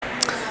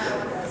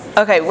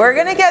Okay, we're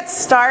going to get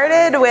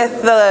started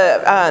with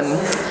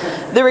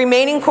the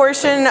remaining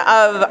portion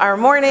of our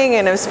morning,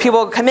 and as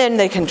people come in,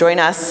 they can join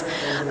us.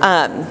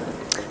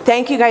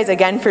 Thank you guys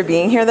again for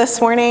being here this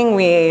morning.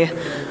 We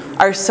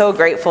are so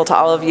grateful to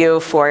all of you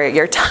for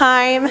your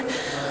time,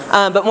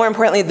 but more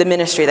importantly, the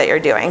ministry that you're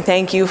doing.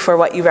 Thank you for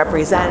what you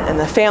represent and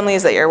the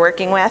families that you're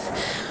working with.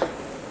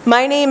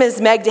 My name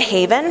is Meg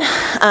DeHaven,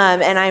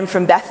 and I'm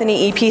from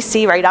Bethany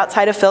EPC right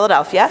outside of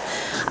Philadelphia.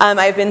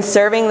 I've been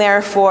serving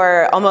there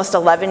for almost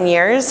 11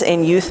 years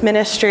in youth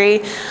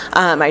ministry.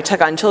 I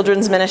took on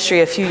children's ministry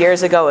a few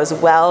years ago as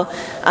well,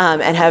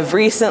 and have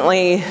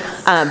recently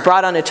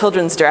brought on a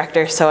children's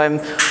director, so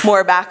I'm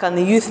more back on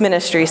the youth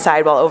ministry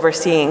side while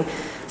overseeing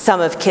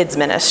some of kids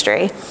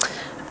ministry.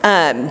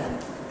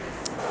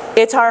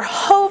 It's our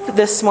hope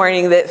this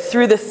morning that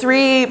through the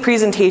 3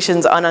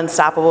 presentations on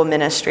Unstoppable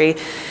Ministry,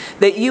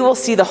 that you will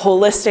see the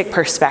holistic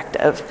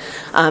perspective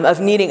of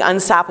needing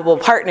unstoppable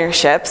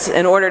partnerships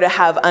in order to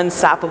have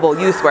unstoppable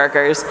youth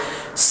workers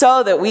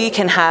so that we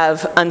can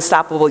have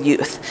unstoppable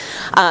youth.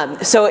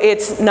 So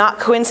it's not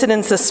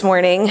coincidence this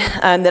morning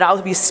that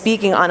I'll be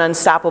speaking on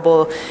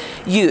unstoppable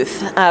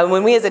youth.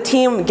 When we as a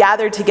team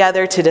gathered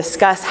together to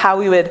discuss how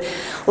we would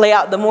lay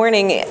out the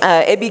morning,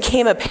 it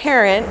became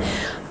apparent,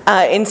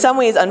 in some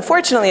ways,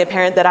 unfortunately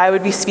apparent, that I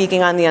would be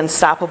speaking on the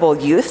unstoppable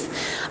youth.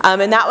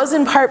 And that was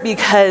in part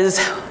because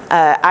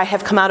I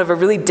have come out of a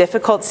really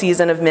difficult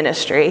season of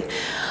ministry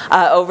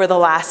over the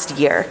last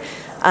year.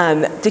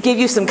 To give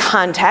you some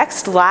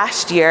context,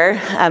 last year,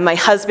 my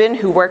husband,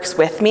 who works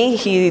with me,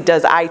 he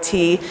does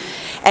IT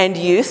and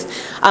youth,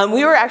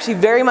 we were actually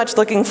very much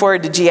looking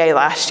forward to GA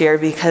last year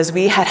because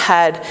we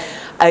had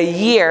a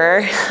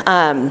year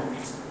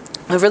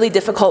of really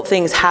difficult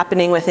things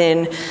happening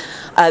within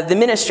the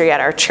ministry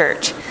at our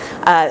church.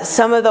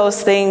 Some of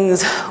those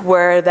things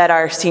were that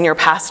our senior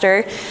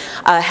pastor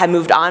had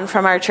moved on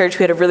from our church.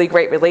 We had a really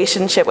great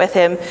relationship with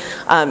him.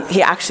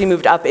 He actually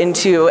moved up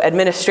into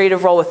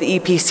administrative role with the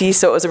EPC,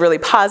 so it was a really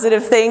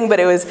positive thing, but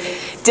it was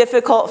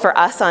difficult for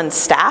us on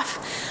staff.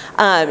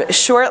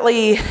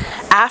 Shortly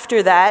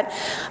after that,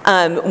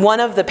 one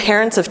of the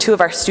parents of 2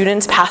 of our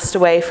students passed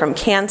away from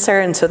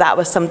cancer, and so that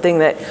was something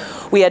that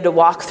we had to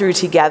walk through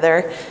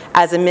together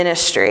as a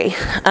ministry.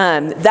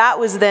 That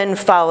was then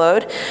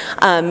followed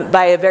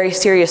by a very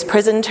serious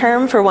prison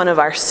term for one of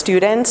our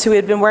students who we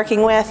had been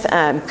working with.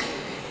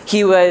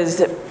 He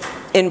was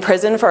in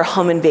prison for a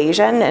home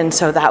invasion, and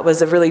so that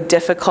was a really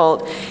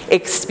difficult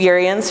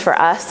experience for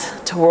us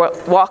to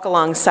walk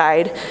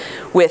alongside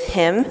with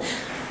him.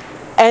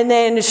 And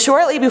then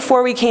shortly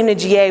before we came to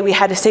GA, we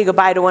had to say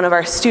goodbye to one of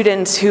our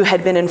students who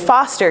had been in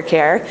foster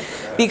care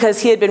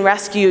because he had been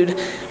rescued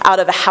out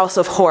of a house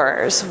of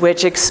horrors,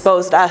 which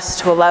exposed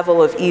us to a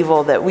level of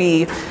evil that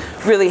we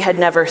really had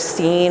never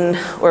seen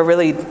or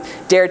really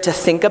dared to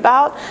think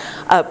about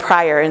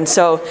prior. And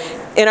so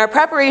in our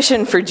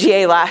preparation for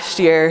GA last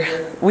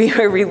year, we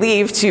were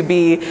relieved to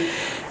be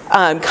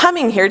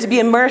coming here to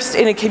be immersed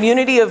in a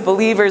community of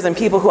believers and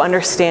people who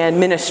understand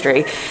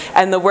ministry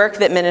and the work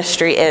that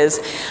ministry is.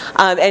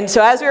 And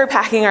so as we were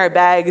packing our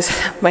bags,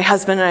 my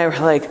husband and I were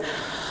like,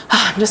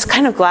 I'm just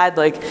kind of glad,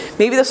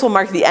 maybe this will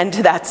mark the end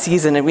to that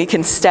season and we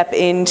can step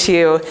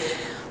into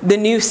the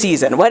new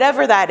season,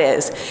 whatever that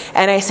is.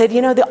 And I said,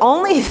 the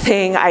only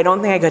thing I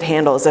don't think I could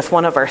handle is if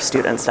one of our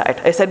students died.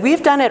 I said,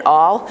 we've done it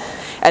all,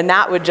 and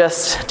that would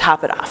just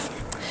top it off.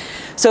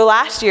 So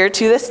last year,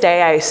 to this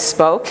day, I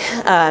spoke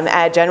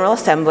at General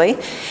Assembly,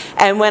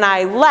 and when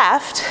I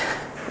left,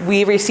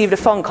 we received a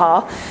phone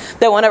call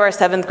that one of our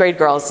 7th grade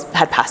girls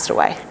had passed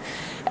away.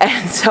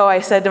 And so I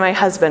said to my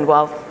husband,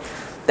 well,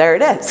 there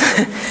it is.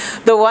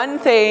 The one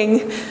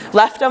thing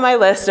left on my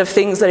list of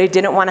things that I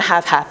didn't want to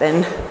have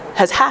happen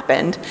has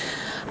happened.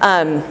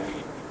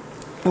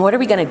 What are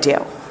we going to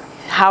do?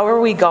 How are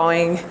we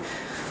going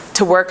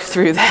to work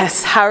through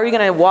this? How are we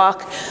going to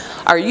walk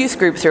our youth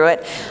group through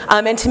it?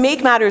 And to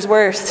make matters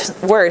worse,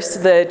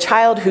 the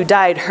child who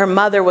died, her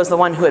mother was the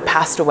one who had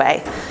passed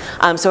away.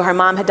 So her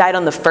mom had died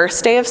on the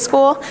first day of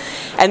school,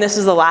 and this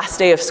was the last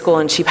day of school,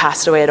 and she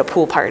passed away at a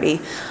pool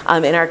party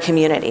in our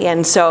community.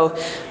 And so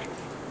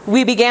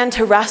we began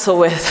to wrestle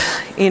with,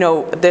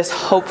 this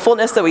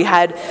hopefulness that we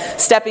had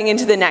stepping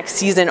into the next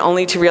season,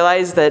 only to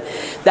realize that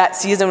that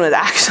season was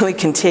actually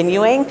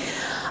continuing.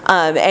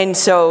 And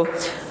so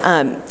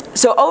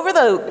over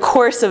the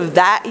course of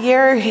that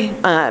year,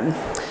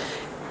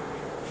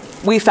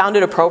 we found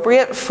it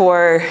appropriate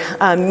for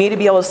me to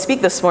be able to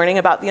speak this morning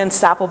about the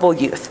unstoppable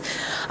youth.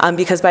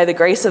 Because by the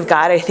grace of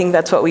God, I think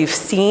that's what we've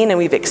seen and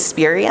we've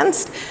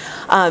experienced.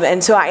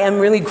 And so I am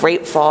really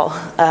grateful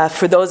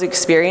for those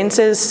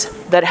experiences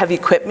that have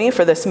equipped me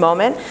for this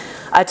moment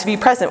to be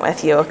present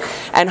with you.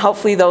 And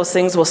hopefully those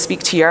things will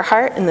speak to your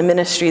heart in the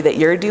ministry that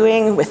you're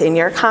doing within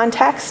your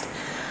context.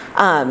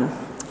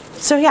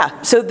 So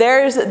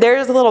there's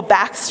a little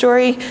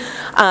backstory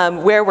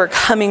where we're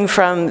coming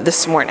from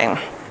this morning.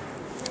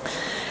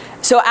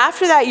 So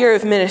after that year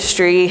of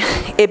ministry,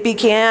 it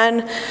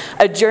began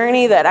a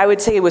journey that I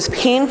would say was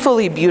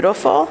painfully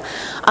beautiful,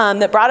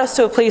 that brought us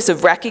to a place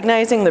of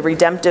recognizing the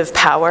redemptive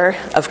power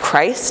of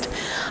Christ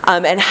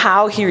and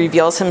how he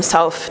reveals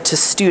himself to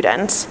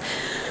students.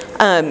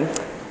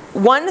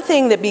 One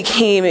thing that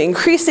became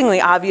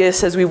increasingly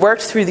obvious as we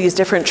worked through these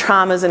different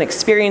traumas and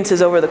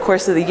experiences over the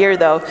course of the year,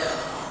 though,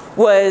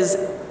 was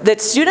that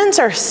students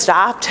are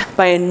stopped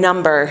by a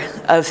number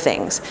of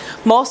things,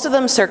 most of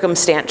them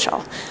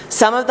circumstantial.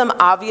 Some of them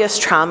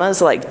obvious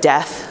traumas like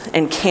death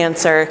and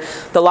cancer,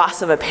 the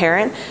loss of a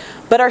parent,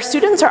 but our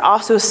students are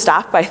also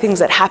stopped by things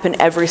that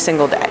happen every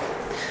single day.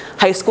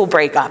 High school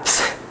breakups,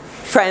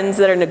 friends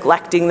that are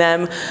neglecting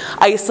them,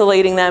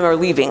 isolating them, or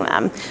leaving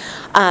them.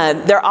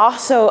 They're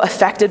also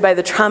affected by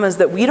the traumas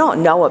that we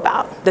don't know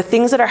about, the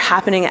things that are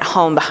happening at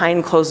home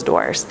behind closed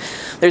doors.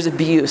 There's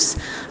abuse,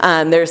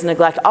 there's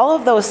neglect, all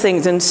of those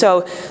things. And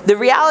so the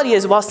reality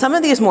is, while some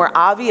of these more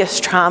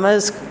obvious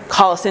traumas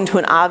call us into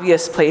an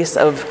obvious place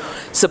of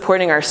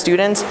supporting our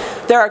students,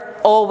 there are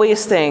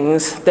always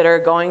things that are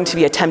going to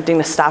be attempting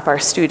to stop our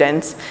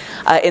students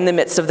in the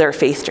midst of their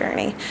faith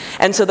journey.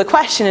 And so the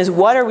question is,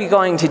 what are we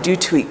going to do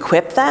to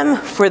equip them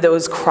for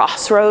those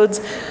crossroads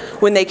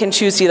when they can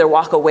choose to either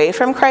walk away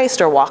from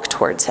Christ or walk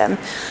towards him?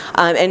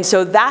 And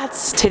so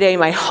that's today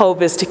my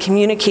hope, is to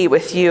communicate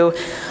with you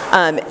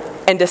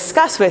and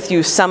discuss with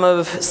you some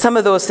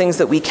of those things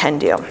that we can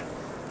do.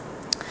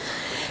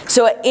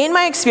 So in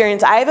my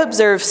experience, I've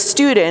observed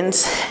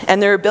students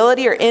and their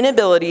ability or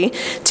inability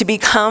to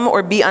become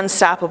or be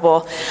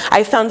unstoppable.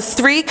 I found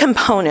 3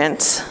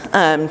 components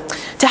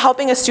to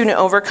helping a student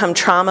overcome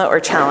trauma or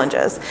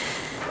challenges.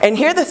 And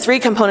here are the 3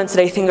 components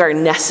that I think are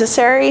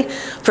necessary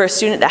for a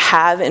student to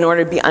have in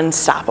order to be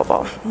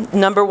unstoppable.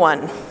 Number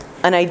 1,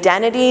 an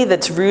identity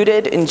that's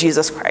rooted in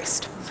Jesus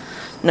Christ.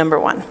 Number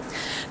 1.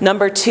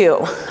 Number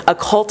 2, a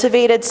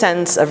cultivated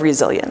sense of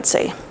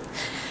resiliency.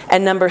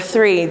 And number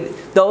 3,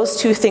 those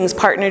 2 things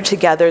partnered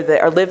together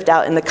that are lived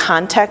out in the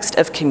context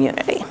of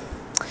community.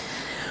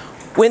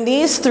 When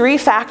these 3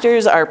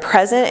 factors are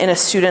present in a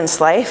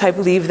student's life, I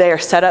believe they are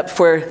set up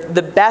for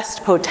the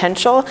best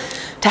potential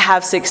to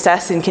have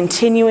success in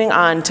continuing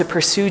on to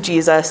pursue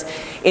Jesus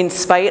in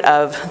spite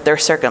of their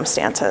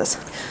circumstances.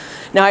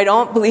 Now, I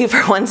don't believe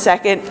for one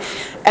second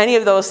any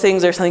of those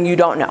things are something you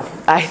don't know.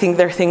 I think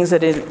they're things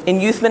that in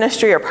youth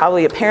ministry are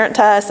probably apparent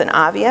to us and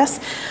obvious.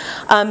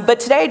 But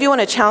today I do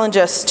want to challenge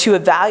us to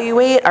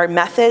evaluate our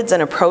methods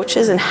and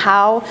approaches and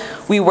how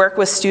we work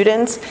with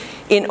students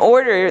in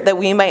order that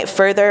we might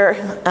further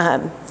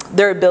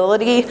their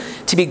ability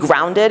to be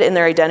grounded in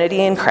their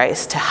identity in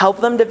Christ, to help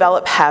them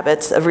develop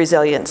habits of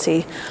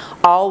resiliency,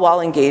 all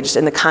while engaged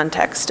in the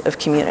context of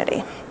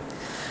community.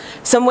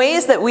 Some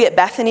ways that we at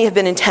Bethany have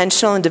been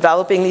intentional in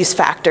developing these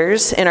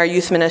factors in our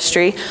youth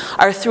ministry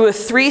are through a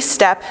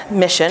 3-step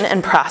mission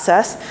and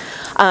process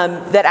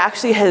that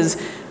actually has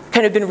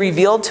kind of been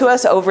revealed to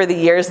us over the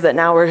years that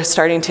now we're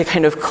starting to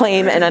kind of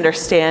claim and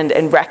understand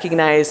and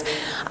recognize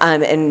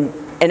and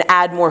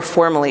add more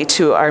formally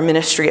to our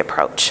ministry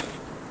approach.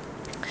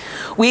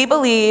 We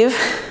believe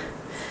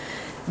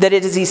that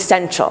it is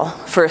essential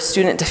for a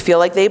student to feel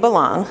like they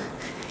belong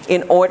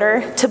in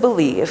order to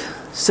believe,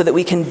 so that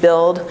we can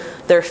build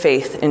their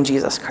faith in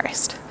Jesus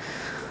Christ.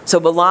 So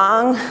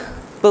belong,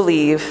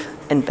 believe,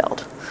 and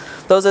build.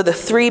 Those are the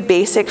 3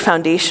 basic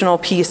foundational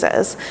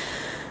pieces.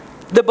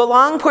 The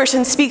belong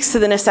portion speaks to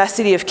the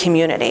necessity of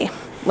community.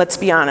 Let's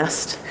be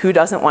honest, who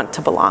doesn't want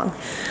to belong?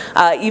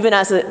 Even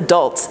as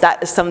adults,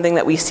 that is something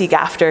that we seek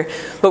after,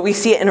 but we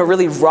see it in a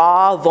really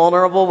raw,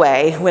 vulnerable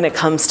way when it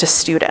comes to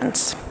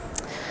students.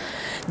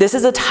 This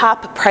is a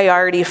top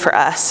priority for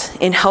us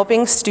in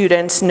helping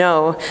students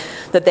know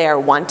that they are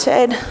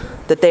wanted,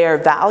 that they are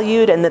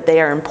valued, and that they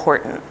are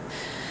important.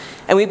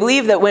 And we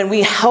believe that when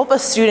we help a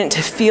student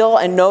to feel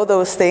and know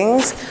those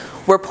things,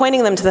 we're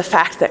pointing them to the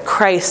fact that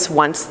Christ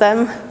wants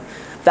them,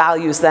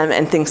 values them,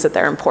 and thinks that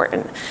they're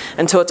important.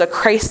 And so it's a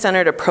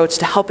Christ-centered approach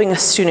to helping a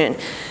student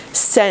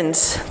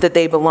sense that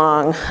they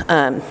belong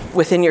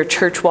within your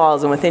church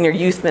walls and within your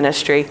youth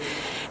ministry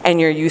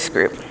and your youth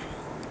group.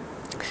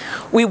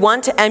 We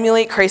want to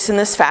emulate Christ in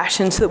this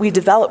fashion so that we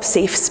develop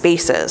safe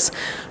spaces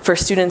for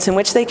students in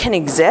which they can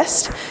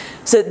exist,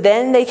 so that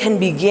then they can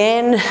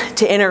begin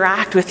to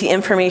interact with the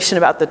information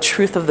about the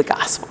truth of the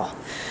gospel.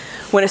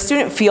 When a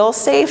student feels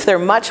safe, they're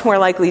much more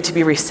likely to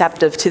be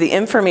receptive to the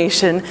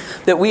information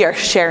that we are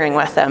sharing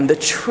with them, the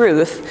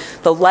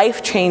truth, the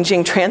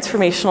life-changing,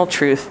 transformational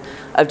truth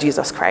of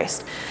Jesus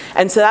Christ.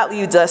 And so that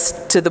leads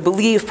us to the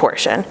believe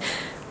portion.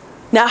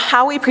 Now,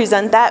 how we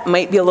present that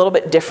might be a little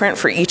bit different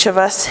for each of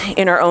us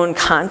in our own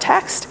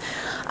context,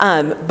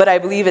 but I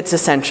believe it's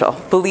essential.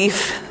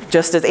 Belief,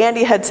 just as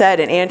Andy had said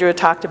and Andrew had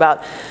talked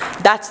about,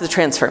 that's the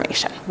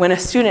transformation. When a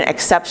student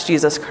accepts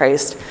Jesus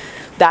Christ,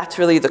 that's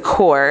really the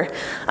core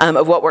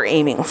of what we're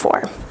aiming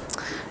for.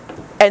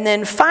 And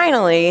then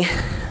finally,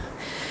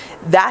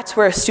 that's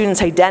where a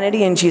student's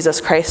identity in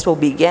Jesus Christ will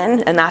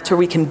begin, and that's where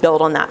we can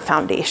build on that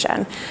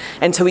foundation.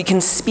 And so we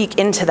can speak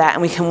into that,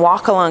 and we can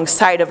walk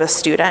alongside of a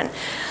student.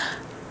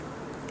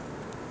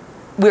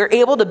 we're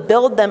able to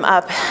build them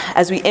up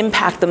as we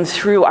impact them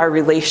through our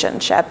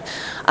relationship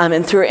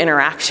and through our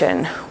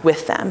interaction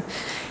with them.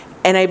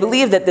 And I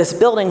believe that this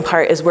building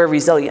part is where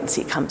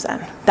resiliency comes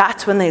in.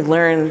 That's when they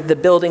learn the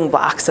building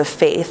blocks of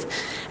faith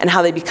and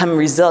how they become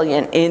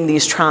resilient in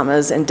these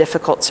traumas and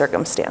difficult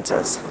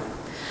circumstances.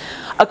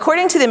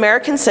 According to the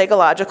American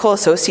Psychological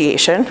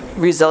Association,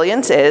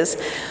 resilience is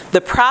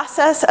the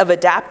process of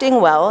adapting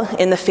well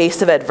in the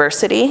face of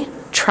adversity,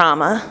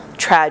 trauma,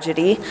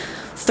 tragedy,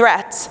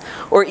 threats,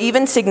 or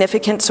even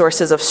significant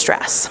sources of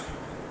stress.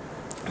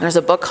 There's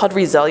a book called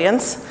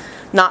Resilience,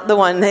 not the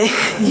one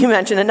that you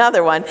mentioned,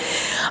 another one.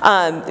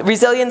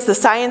 Resilience, the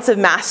Science of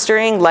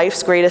Mastering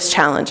Life's Greatest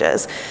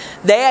Challenges.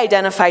 They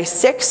identify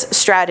 6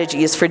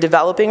 strategies for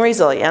developing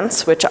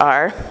resilience, which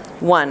are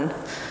 1,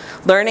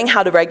 learning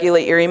how to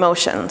regulate your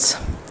emotions.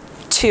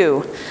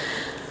 2,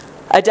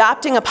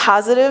 adopting a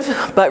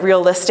positive but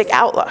realistic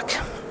outlook.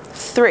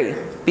 3,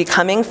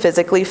 becoming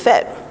physically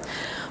fit.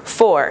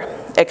 4,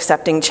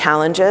 accepting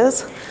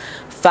challenges.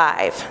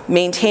 5,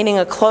 maintaining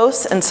a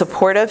close and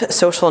supportive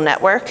social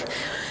network.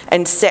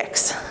 And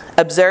 6,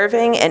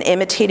 observing and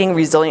imitating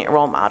resilient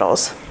role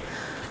models.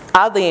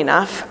 Oddly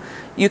enough,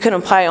 you can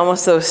apply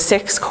almost those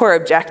 6 core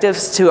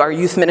objectives to our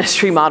youth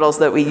ministry models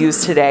that we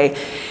use today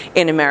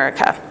in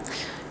America.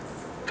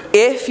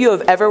 If you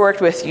have ever worked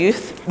with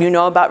youth, you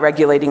know about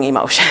regulating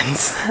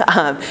emotions,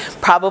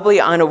 probably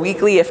on a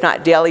weekly, if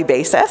not daily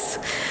basis.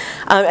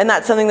 And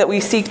that's something that we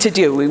seek to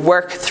do. We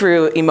work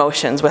through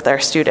emotions with our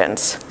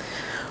students.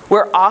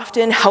 We're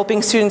often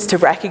helping students to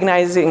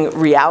recognizing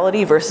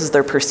reality versus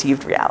their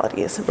perceived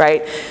realities,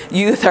 right?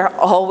 Youth are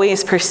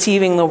always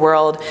perceiving the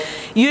world,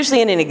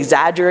 usually in an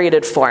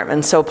exaggerated form.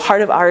 And so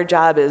part of our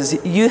job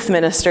as youth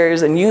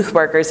ministers and youth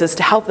workers is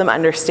to help them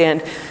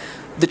understand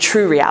the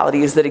true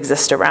realities that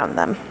exist around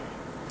them.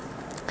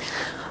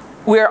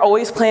 We're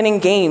always planning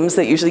games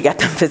that usually get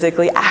them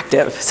physically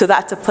active. So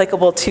that's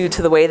applicable to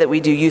the way that we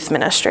do youth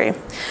ministry.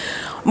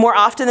 More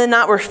often than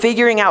not, we're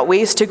figuring out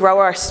ways to grow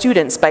our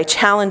students by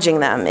challenging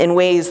them in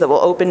ways that will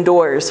open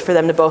doors for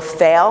them to both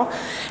fail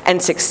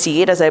and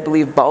succeed, as I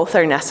believe both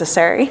are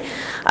necessary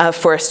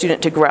for a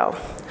student to grow.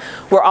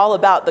 We're all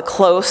about the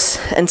close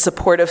and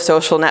supportive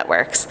social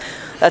networks.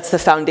 That's the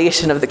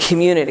foundation of the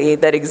community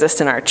that exists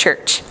in our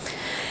church.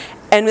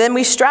 And then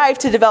we strive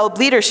to develop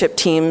leadership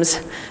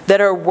teams that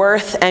are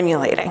worth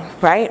emulating,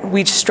 right?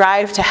 We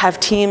strive to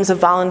have teams of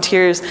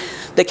volunteers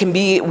that can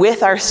be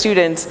with our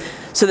students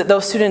so that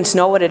those students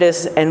know what it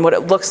is and what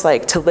it looks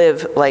like to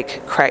live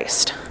like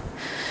Christ.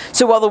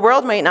 So while the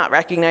world might not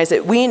recognize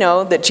it, we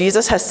know that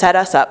Jesus has set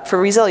us up for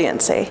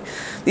resiliency.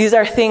 These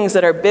are things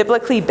that are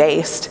biblically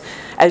based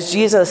as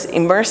Jesus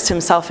immersed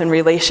himself in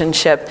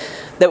relationship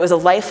that was a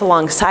life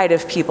alongside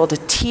of people to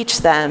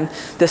teach them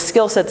the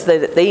skill sets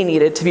that they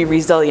needed to be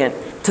resilient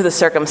to the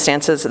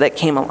circumstances that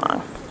came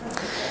along.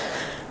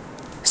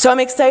 So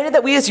I'm excited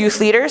that we as youth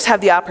leaders have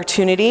the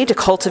opportunity to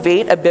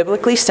cultivate a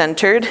biblically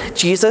centered,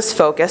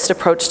 Jesus-focused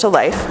approach to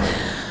life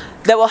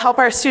that will help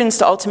our students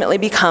to ultimately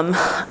become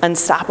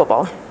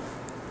unstoppable.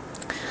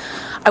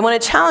 I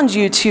want to challenge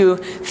you to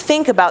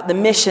think about the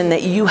mission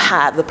that you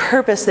have, the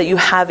purpose that you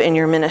have in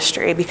your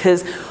ministry,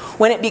 because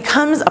when it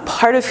becomes a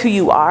part of who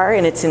you are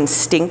and it's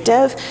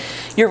instinctive,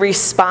 your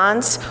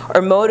response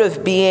or mode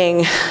of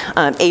being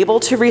able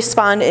to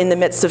respond in the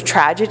midst of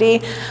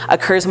tragedy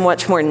occurs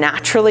much more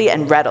naturally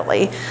and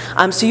readily.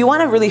 So you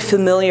want to really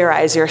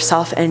familiarize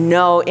yourself and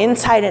know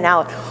inside and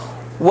out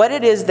what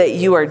it is that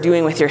you are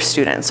doing with your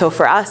students. So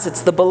for us,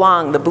 it's the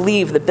belong, the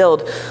believe, the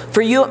build.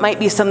 For you, it might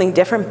be something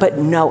different, but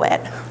know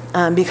it.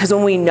 Because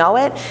when we know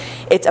it,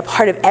 it's a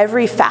part of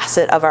every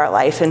facet of our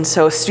life. And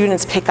so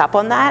students pick up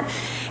on that,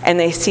 and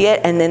they see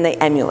it, and then they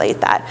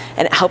emulate that.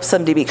 And it helps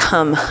them to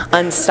become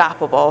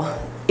unstoppable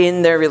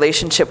in their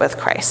relationship with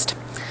Christ.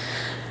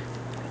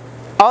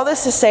 All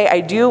this to say,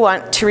 I do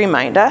want to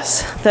remind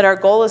us that our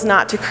goal is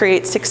not to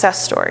create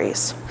success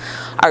stories.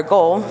 Our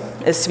goal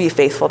is to be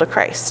faithful to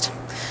Christ.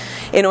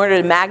 In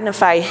order to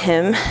magnify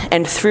him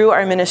and through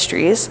our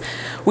ministries,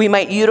 we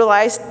might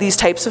utilize these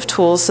types of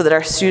tools so that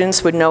our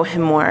students would know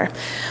him more.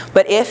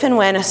 But if and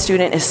when a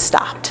student is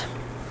stopped,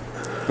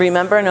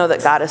 remember and know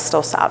that God is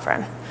still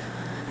sovereign.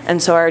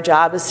 And so our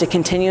job is to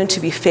continue to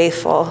be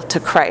faithful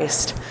to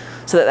Christ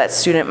so that that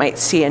student might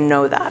see and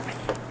know that.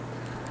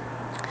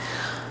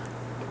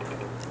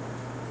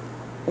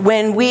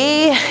 When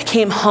we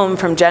came home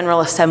from General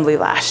Assembly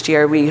last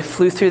year, we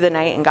flew through the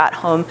night and got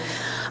home.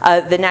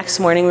 The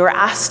next morning, we were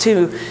asked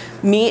to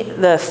meet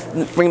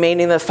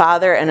the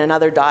father and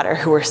another daughter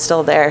who were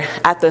still there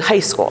at the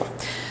high school.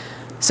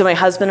 So my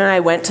husband and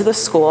I went to the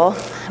school,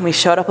 and we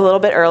showed up a little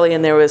bit early,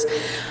 and there was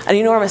an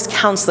enormous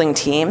counseling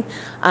team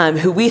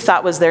who we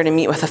thought was there to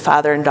meet with the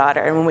father and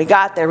daughter. And when we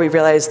got there, we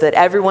realized that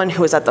everyone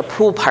who was at the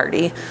pool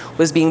party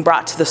was being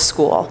brought to the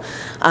school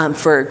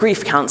for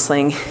grief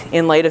counseling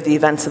in light of the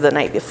events of the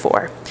night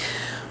before.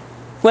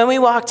 When we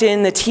walked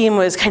in, the team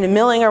was kind of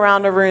milling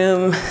around a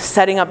room,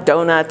 setting up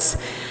donuts,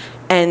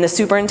 and the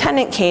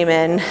superintendent came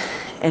in,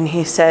 and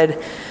he said,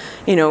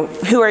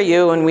 who are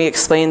you? And we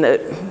explained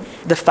that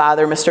the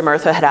father, Mr.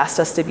 Murtha, had asked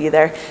us to be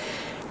there.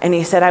 And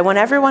he said, I want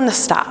everyone to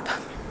stop.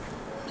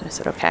 I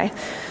said, okay.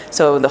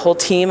 So the whole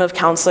team of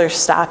counselors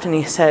stopped, and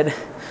he said,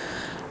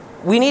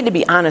 we need to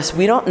be honest.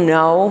 We don't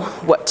know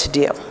what to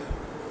do.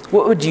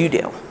 What would you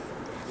do?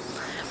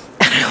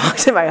 And I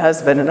looked at my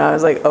husband, and I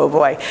was like, oh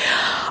boy.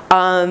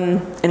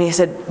 And he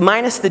said,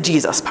 minus the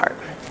Jesus part.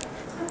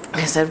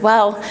 I said,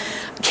 well,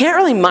 can't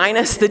really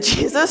minus the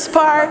Jesus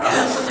part,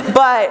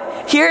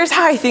 but here's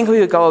how I think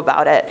we would go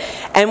about it.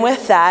 And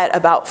with that,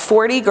 about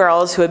 40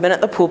 girls who had been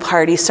at the pool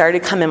party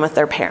started coming with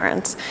their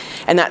parents.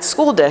 And that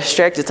school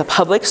district, it's a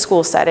public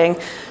school setting,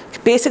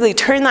 basically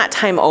turned that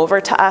time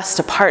over to us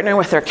to partner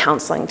with their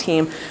counseling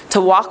team to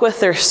walk with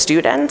their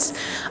students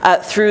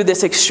through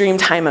this extreme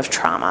time of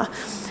trauma.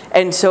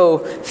 And so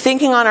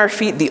thinking on our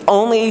feet, the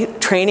only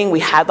training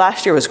we had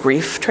last year was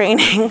grief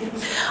training.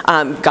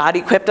 God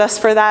equipped us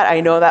for that.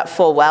 I know that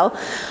full well.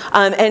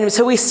 And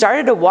so we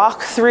started to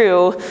walk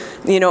through,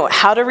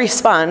 how to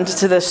respond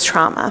to this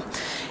trauma.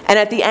 And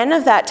at the end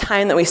of that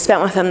time that we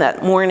spent with them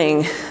that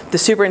morning, the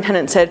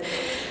superintendent said,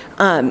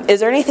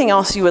 is there anything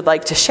else you would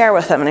like to share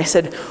with them? And I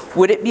said,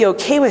 would it be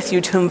okay with you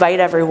to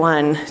invite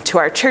everyone to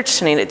our church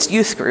tonight? It's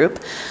youth group.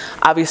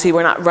 Obviously,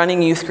 we're not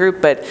running youth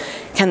group, but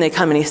can they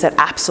come? And he said,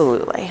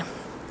 absolutely.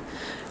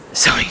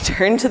 So we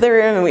turned to the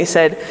room and we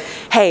said,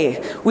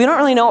 hey, we don't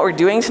really know what we're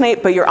doing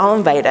tonight, but you're all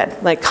invited.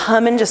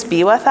 Come and just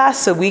be with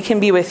us so we can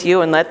be with you,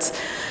 and let's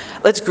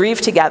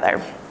grieve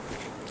together.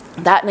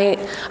 That night,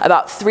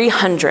 about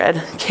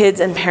 300 kids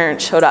and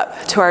parents showed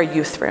up to our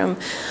youth room.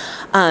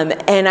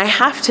 And I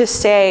have to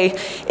say,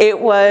 it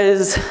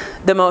was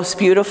the most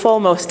beautiful,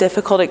 most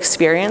difficult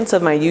experience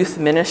of my youth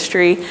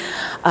ministry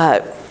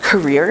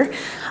career.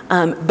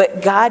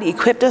 But God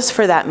equipped us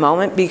for that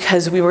moment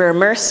because we were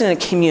immersed in a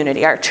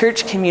community. Our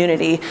church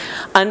community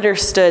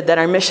understood that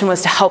our mission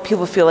was to help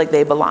people feel like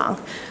they belong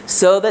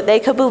so that they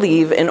could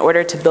believe in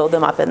order to build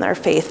them up in their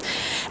faith.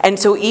 And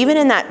so even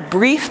in that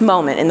brief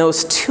moment, in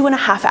those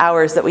 2.5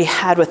 hours that we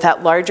had with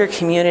that larger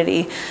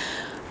community,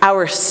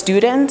 our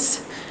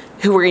students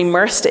who were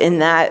immersed in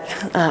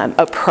that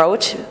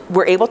approach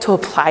were able to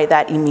apply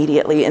that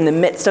immediately in the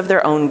midst of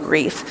their own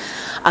grief.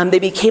 They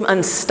became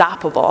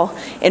unstoppable,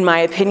 in my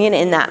opinion,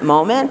 in that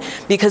moment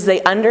because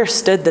they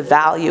understood the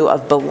value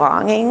of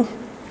belonging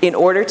in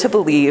order to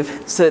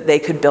believe so that they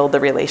could build the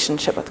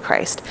relationship with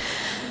Christ.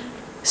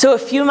 So a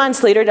few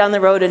months later down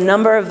the road, a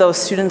number of those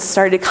students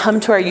started to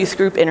come to our youth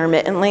group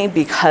intermittently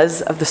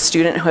because of the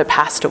student who had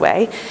passed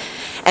away.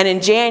 And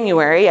in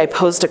January, I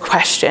posed a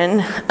question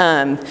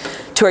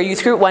to our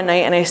youth group one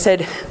night, and I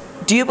said,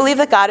 do you believe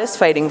that God is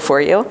fighting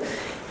for you?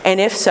 And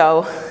if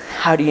so,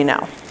 how do you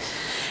know?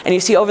 And you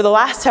see, over the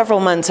last several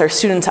months, our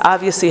students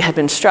obviously have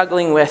been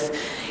struggling with,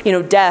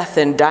 death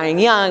and dying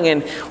young,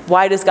 and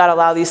why does God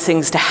allow these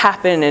things to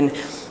happen?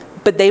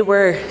 But they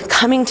were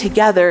coming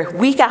together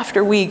week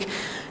after week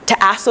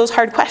to ask those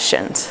hard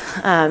questions.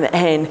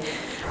 And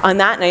on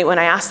that night, when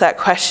I asked that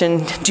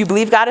question, do you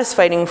believe God is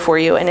fighting for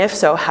you? And if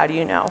so, how do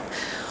you know?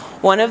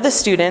 One of the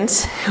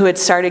students who had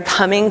started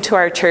coming to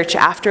our church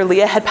after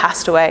Leah had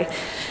passed away,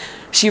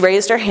 she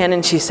raised her hand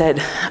and she said,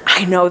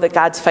 I know that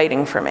God's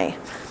fighting for me.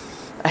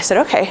 I said,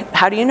 okay,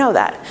 how do you know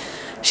that?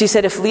 She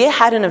said, if Leah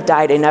hadn't have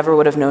died, I never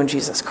would have known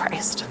Jesus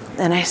Christ.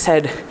 And I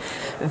said,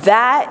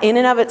 that in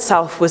and of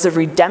itself was a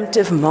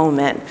redemptive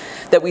moment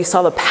that we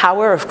saw the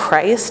power of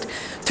Christ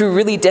through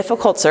really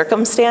difficult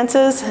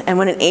circumstances. And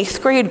when an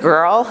 8th grade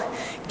girl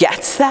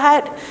gets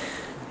that,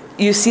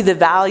 you see the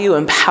value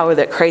and power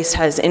that Christ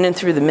has in and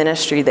through the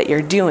ministry that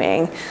you're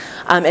doing.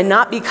 And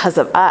not because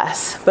of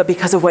us, but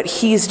because of what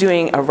he's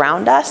doing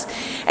around us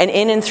and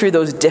in and through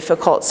those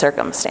difficult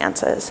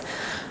circumstances.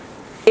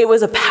 It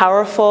was a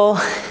powerful,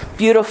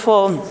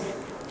 beautiful,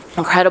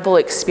 incredible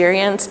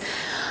experience.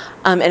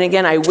 And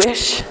again, I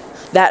wish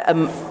that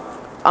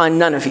on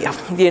none of you.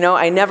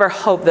 I never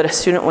hoped that a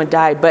student would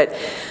die, but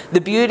the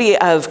beauty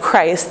of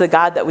Christ, the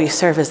God that we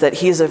serve, is that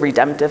he's a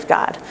redemptive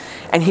God.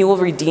 And he will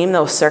redeem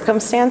those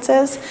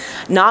circumstances,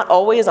 not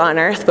always on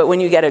earth, but when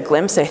you get a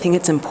glimpse, I think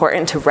it's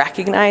important to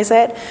recognize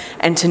it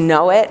and to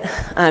know it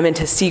and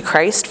to see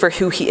Christ for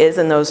who he is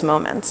in those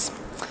moments.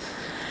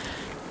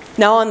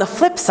 Now, on the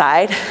flip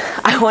side,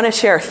 I want to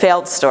share a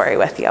failed story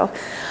with you.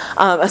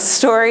 A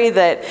story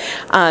that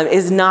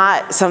is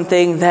not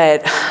something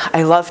that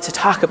I love to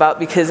talk about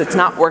because it's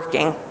not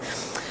working.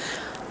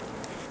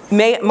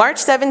 March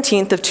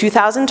 17th of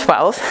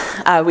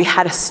 2012, we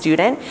had a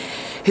student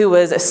who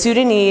was a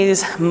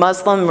Sudanese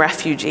Muslim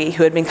refugee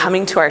who had been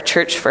coming to our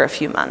church for a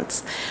few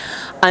months.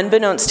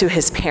 Unbeknownst to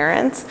his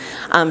parents,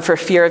 for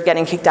fear of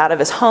getting kicked out of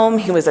his home,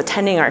 he was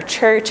attending our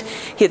church.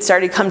 He had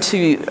started to come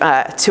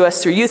to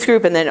us through youth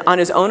group, and then on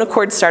his own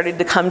accord started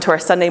to come to our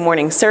Sunday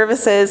morning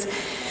services,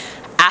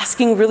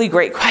 asking really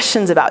great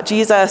questions about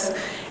Jesus,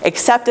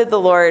 accepted the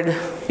Lord,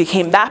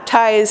 became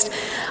baptized,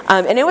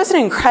 and it was an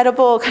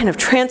incredible kind of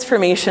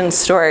transformation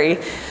story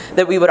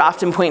that we would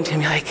often point to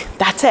and be like,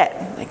 that's it.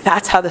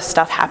 That's how this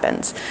stuff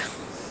happens.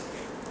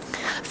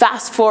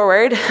 Fast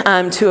forward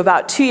to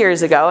about 2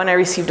 years ago, and I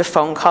received a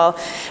phone call.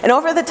 And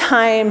over the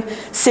time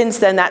since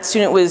then, that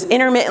student was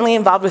intermittently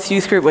involved with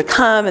youth group, would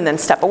come and then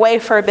step away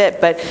for a bit.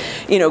 But,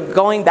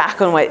 going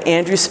back on what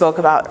Andy spoke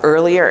about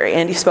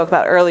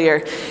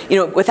earlier,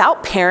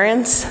 without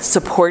parents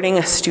supporting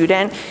a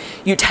student,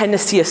 you tend to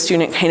see a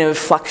student kind of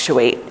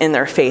fluctuate in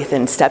their faith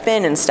and step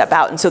in and step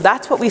out. And so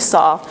that's what we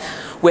saw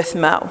with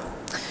Mo.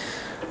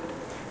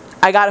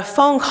 I got a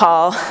phone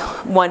call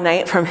one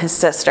night from his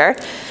sister,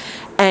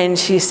 and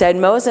she said,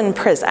 Mo's in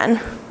prison.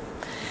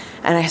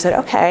 And I said,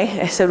 okay.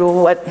 I said,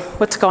 well,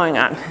 what's going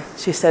on?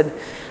 She said,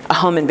 a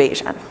home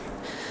invasion.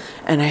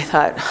 And I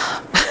thought,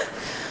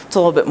 it's a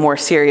little bit more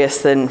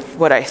serious than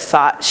what I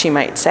thought she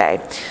might say.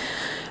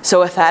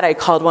 So with that, I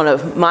called one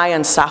of my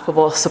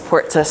Unstoppable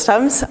support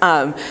systems,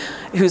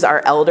 who's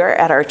our elder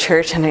at our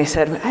church, and I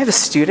said, I have a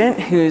student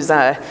who's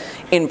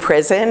in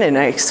prison, and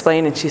I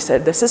explained, and she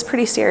said, this is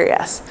pretty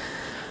serious.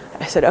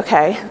 I said,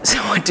 okay, so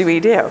what do we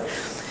do?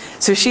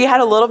 So she had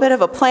a little bit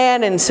of a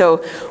plan, and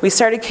so we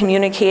started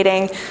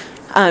communicating.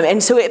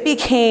 And so it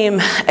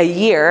became a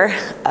year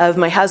of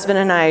my husband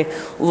and I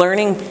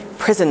learning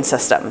prison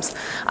systems.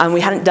 We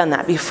hadn't done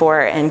that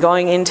before, and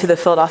going into the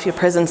Philadelphia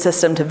prison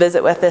system to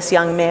visit with this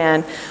young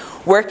man,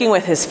 working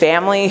with his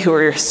family who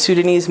were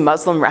Sudanese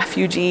Muslim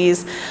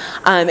refugees.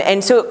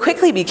 And so it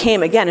quickly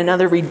became, again,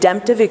 another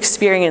redemptive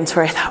experience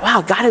where I thought,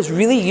 wow, God is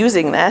really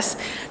using this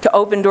to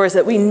open doors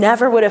that we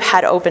never would have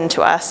had open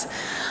to us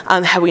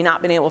had we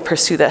not been able to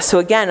pursue this. So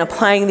again,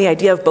 applying the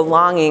idea of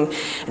belonging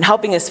and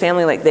helping his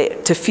family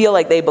to feel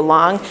like they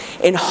belong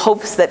in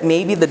hopes that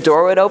maybe the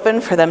door would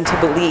open for them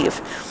to believe.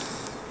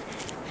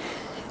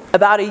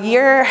 About a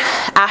year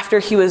after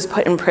he was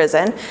put in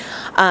prison,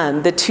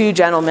 the two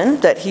gentlemen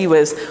that he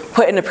was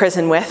put into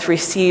prison with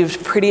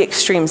received pretty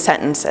extreme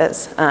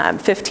sentences,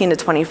 15 to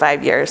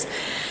 25 years.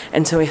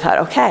 And so we thought,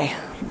 okay,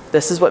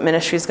 this is what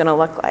ministry is going to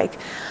look like.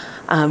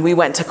 We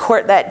went to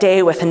court that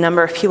day with a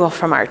number of people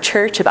from our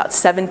church, about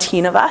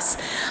 17 of us,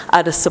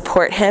 to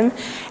support him.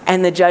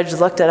 And the judge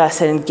looked at us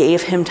and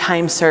gave him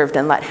time served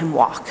and let him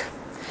walk.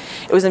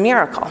 It was a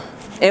miracle.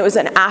 It was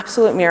an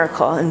absolute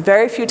miracle. And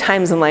very few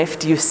times in life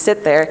do you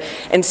sit there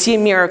and see a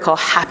miracle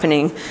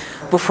happening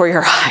before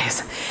your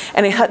eyes.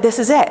 And I thought, this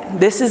is it.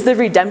 This is the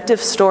redemptive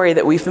story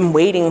that we've been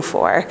waiting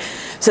for,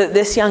 so that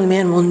this young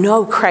man will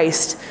know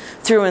Christ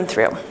through and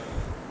through.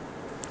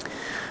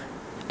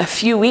 A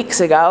few weeks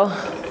ago,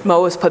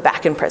 Mo was put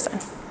back in prison.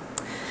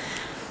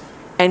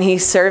 And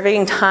he's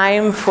serving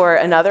time for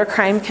another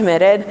crime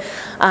committed.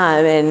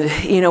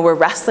 We're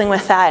wrestling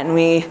with that, and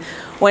we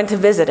went to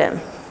visit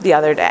him the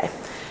other day.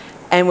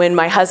 And when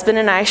my husband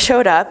and I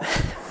showed up,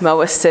 Mo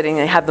was sitting,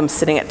 I had them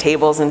sitting at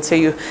tables, and so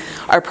you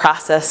are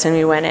processed, and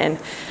we went in.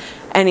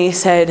 And he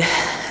said,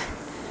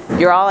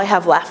 you're all I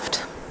have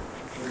left.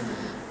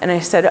 And I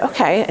said,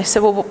 okay. I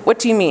said, well, what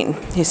do you mean?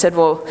 He said,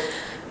 well,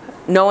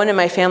 no one in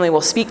my family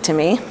will speak to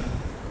me,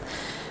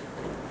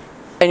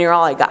 and you're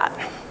all I got.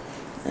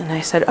 And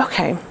I said,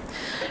 okay.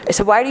 I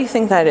said, why do you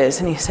think that is?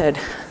 And he said,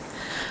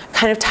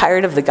 kind of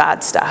tired of the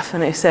God stuff.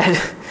 And I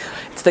said,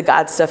 it's the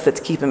God stuff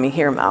that's keeping me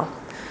here, Mo.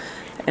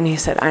 And he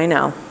said, I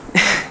know.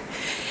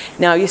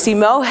 Now, you see,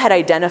 Mo had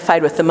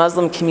identified with the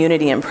Muslim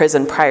community in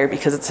prison prior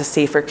because it's a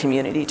safer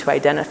community to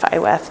identify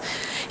with.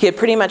 He had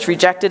pretty much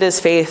rejected his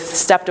faith,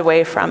 stepped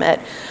away from it.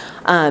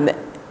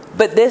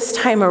 But this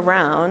time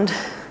around,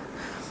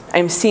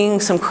 I'm seeing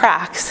some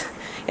cracks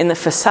in the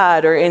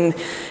facade, or in,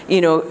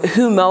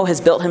 who Mo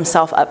has built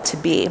himself up to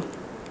be.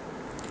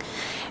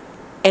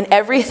 And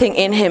everything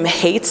in him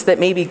hates that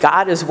maybe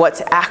God is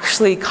what's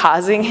actually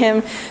causing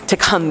him to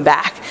come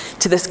back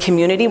to this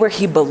community where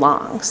he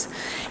belongs.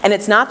 And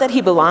it's not that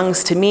he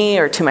belongs to me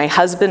or to my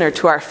husband or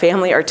to our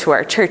family or to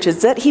our church.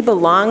 It's that he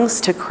belongs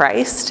to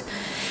Christ.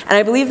 And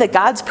I believe that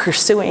God's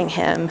pursuing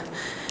him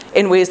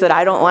in ways that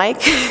I don't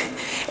like,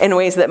 in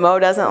ways that Mo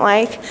doesn't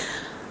like.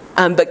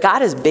 But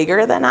God is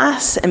bigger than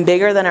us and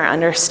bigger than our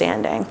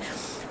understanding.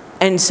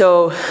 And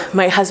so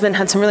my husband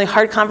had some really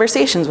hard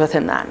conversations with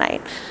him that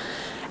night.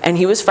 And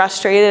he was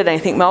frustrated, and I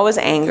think Mo was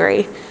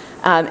angry.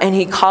 And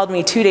he called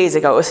me 2 days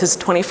ago. It was his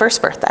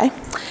 21st birthday.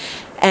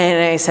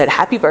 And I said,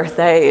 happy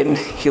birthday. And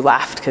he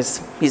laughed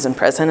because he's in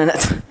prison and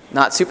it's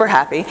not super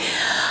happy.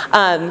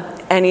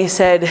 And he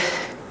said,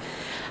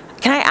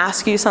 can I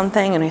ask you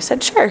something? And I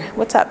said, sure,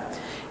 what's up?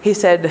 He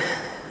said,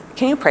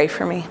 can you pray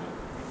for me?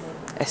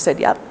 I said,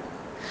 yep.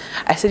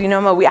 I said,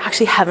 Mo, we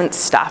actually haven't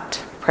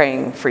stopped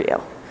praying for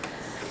you.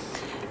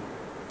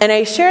 And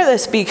I share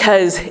this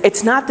because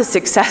it's not the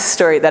success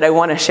story that I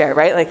want to share,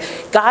 right?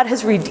 Like, God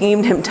has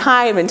redeemed him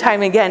time and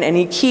time again, and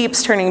he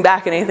keeps turning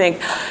back, and I think,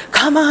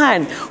 come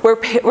on,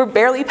 we're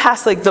barely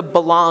past like the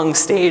belong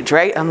stage,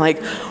 right? I'm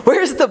like,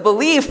 where's the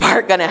believe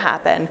part going to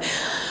happen?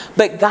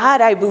 But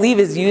God, I believe,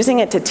 is using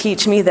it to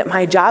teach me that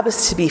my job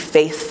is to be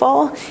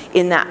faithful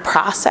in that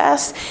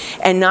process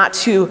and not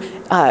to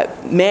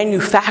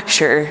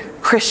manufacture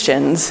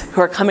Christians who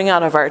are coming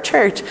out of our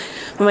church.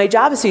 But my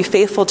job is to be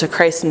faithful to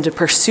Christ and to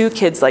pursue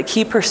kids like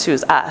he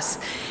pursues us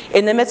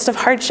in the midst of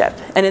hardship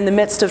and in the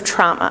midst of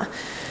trauma.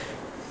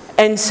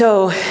 And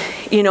so,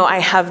 I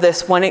have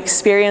this one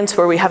experience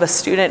where we have a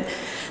student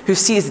who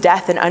sees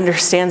death and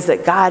understands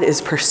that God is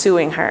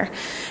pursuing her.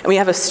 And we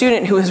have a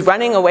student who is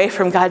running away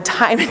from God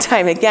time and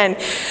time again,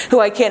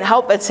 who I can't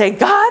help but say,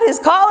 God is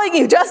calling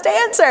you, just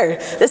answer.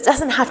 This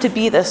doesn't have to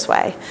be this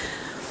way.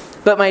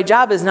 But my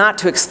job is not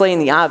to explain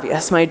the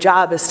obvious. My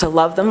job is to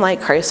love them like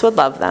Christ would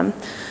love them,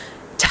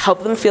 to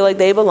help them feel like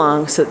they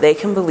belong so that they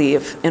can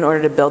believe in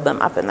order to build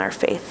them up in their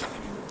faith.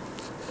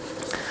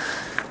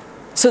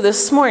 So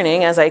this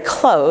morning, as I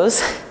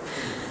close,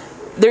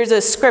 there's a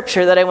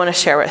scripture that I want to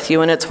share with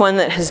you, and it's one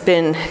that has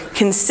been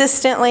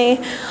consistently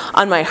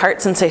on my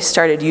heart since I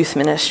started youth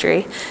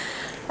ministry.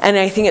 And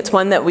I think it's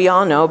one that we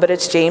all know, but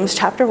it's James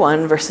chapter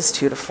 1, verses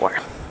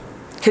 2-4.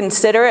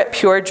 Consider it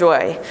pure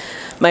joy,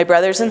 my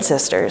brothers and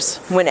sisters,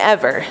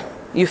 whenever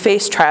you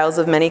face trials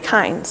of many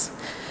kinds,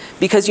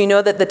 because you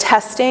know that the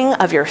testing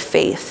of your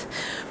faith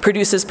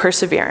produces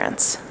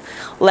perseverance.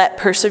 Let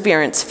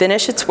perseverance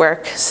finish its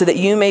work so that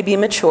you may be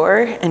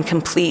mature and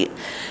complete,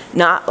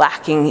 not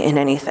lacking in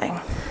anything.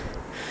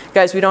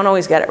 Guys, we don't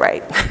always get it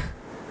right.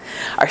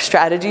 Our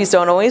strategies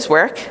don't always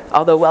work,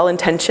 although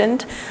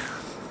well-intentioned.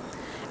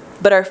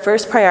 But our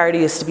first priority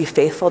is to be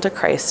faithful to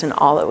Christ in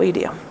all that we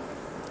do,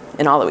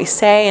 in all that we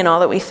say, and all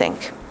that we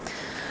think.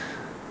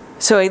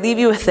 So I leave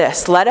you with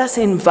this. Let us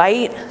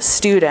invite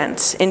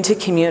students into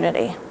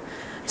community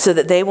so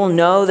that they will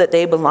know that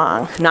they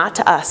belong, not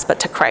to us,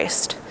 but to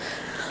Christ.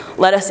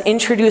 Let us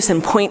introduce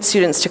and point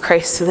students to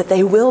Christ so that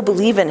they will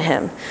believe in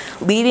him,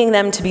 leading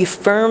them to be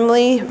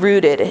firmly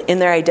rooted in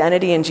their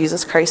identity in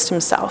Jesus Christ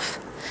himself.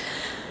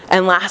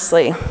 And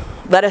lastly,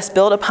 let us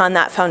build upon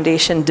that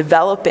foundation,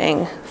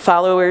 developing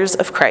followers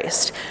of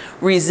Christ,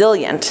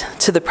 resilient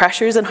to the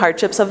pressures and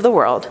hardships of the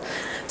world,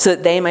 so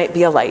that they might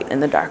be a light in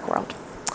the dark world.